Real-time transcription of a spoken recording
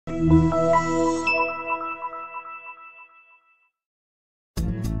You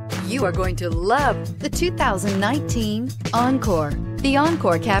are going to love the 2019 Encore. The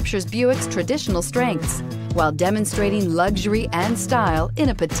Encore captures Buick's traditional strengths while demonstrating luxury and style in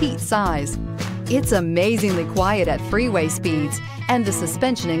a petite size. It's amazingly quiet at freeway speeds, and the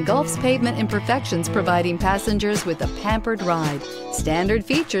suspension engulfs pavement imperfections, providing passengers with a pampered ride. Standard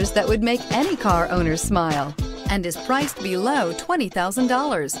features that would make any car owner smile, and is priced below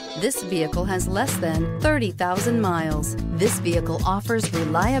 $20,000. This vehicle has less than 30,000 miles. This vehicle offers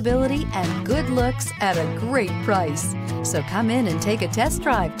reliability and good looks at a great price. So come in and take a test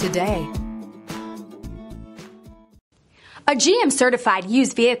drive today. A GM-certified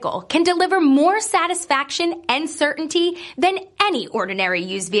used vehicle can deliver more satisfaction and certainty than any ordinary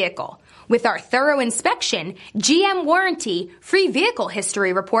used vehicle. With our thorough inspection, GM warranty, free vehicle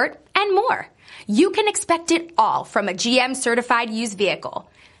history report, and more. You can expect it all from a GM-certified used vehicle.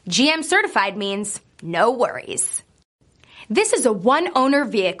 GM-certified means no worries. This is a one-owner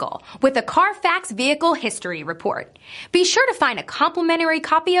vehicle with a Carfax Vehicle History Report. Be sure to find a complimentary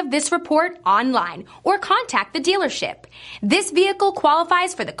copy of this report online or contact the dealership. This vehicle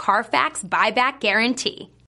qualifies for the Carfax Buyback Guarantee.